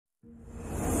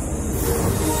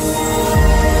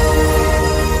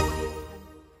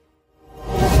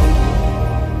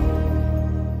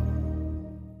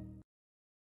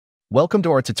Welcome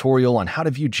to our tutorial on how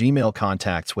to view Gmail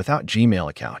contacts without Gmail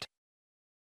account.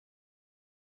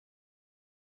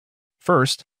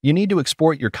 First, you need to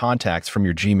export your contacts from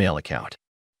your Gmail account.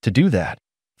 To do that,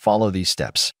 follow these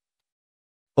steps.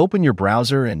 Open your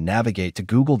browser and navigate to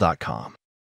google.com.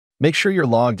 Make sure you're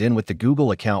logged in with the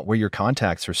Google account where your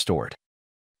contacts are stored.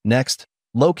 Next,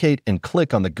 locate and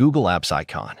click on the Google Apps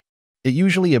icon. It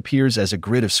usually appears as a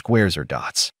grid of squares or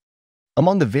dots.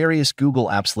 Among the various Google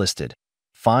apps listed,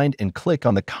 find and click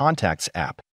on the Contacts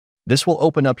app. This will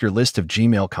open up your list of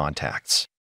Gmail contacts.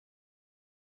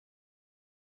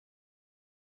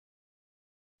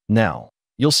 Now,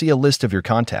 you'll see a list of your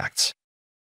contacts.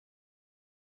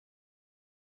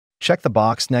 Check the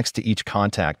box next to each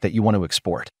contact that you want to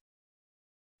export.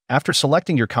 After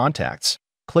selecting your contacts,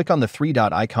 click on the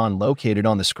three-dot icon located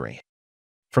on the screen.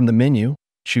 From the menu,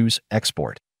 choose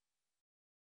Export.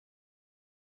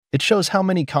 It shows how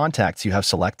many contacts you have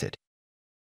selected.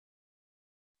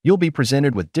 You'll be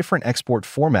presented with different export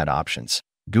format options: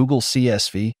 Google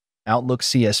CSV, Outlook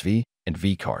CSV, and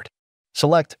vCard.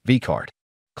 Select vCard.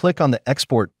 Click on the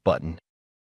Export button.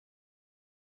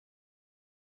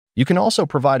 You can also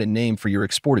provide a name for your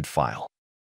exported file.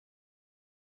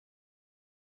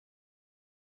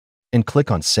 And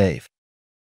click on Save.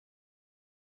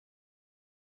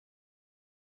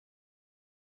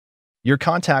 Your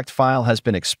contact file has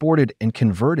been exported and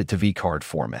converted to vCard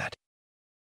format.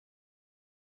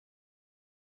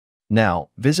 Now,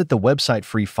 visit the website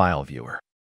Free File Viewer.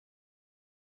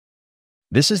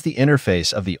 This is the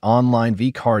interface of the online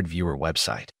vCard Viewer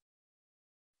website.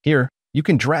 Here, you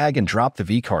can drag and drop the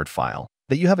vCard file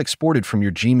that you have exported from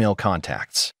your Gmail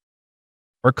contacts.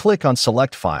 Or click on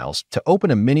Select Files to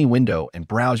open a mini window and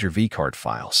browse your vCard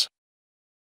files.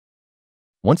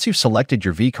 Once you've selected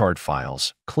your vCard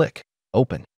files, click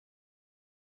Open.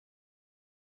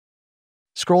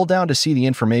 Scroll down to see the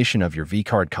information of your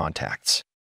vCard contacts.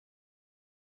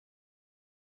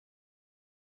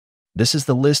 This is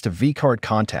the list of vCard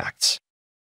contacts.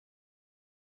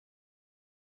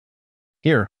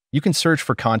 Here, you can search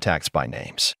for contacts by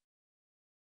names.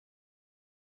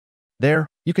 There,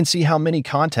 you can see how many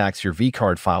contacts your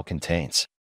vCard file contains.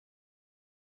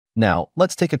 Now,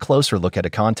 let's take a closer look at a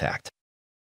contact.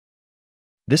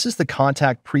 This is the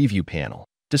Contact Preview panel,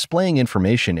 displaying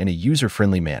information in a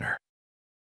user-friendly manner.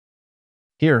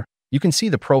 Here, you can see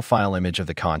the profile image of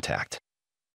the contact,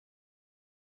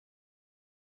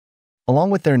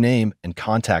 along with their name and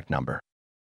contact number.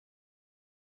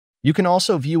 You can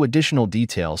also view additional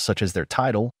details such as their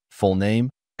title, full name,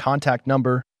 contact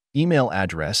number, email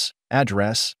address,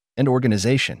 and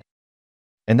organization.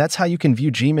 And that's how you can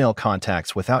view Gmail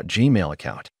contacts without Gmail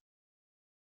account.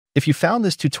 If you found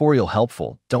this tutorial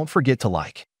helpful, don't forget to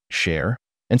like, share,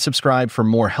 and subscribe for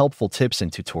more helpful tips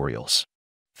and tutorials.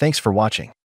 Thanks for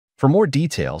watching. For more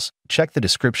details, check the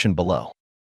description below.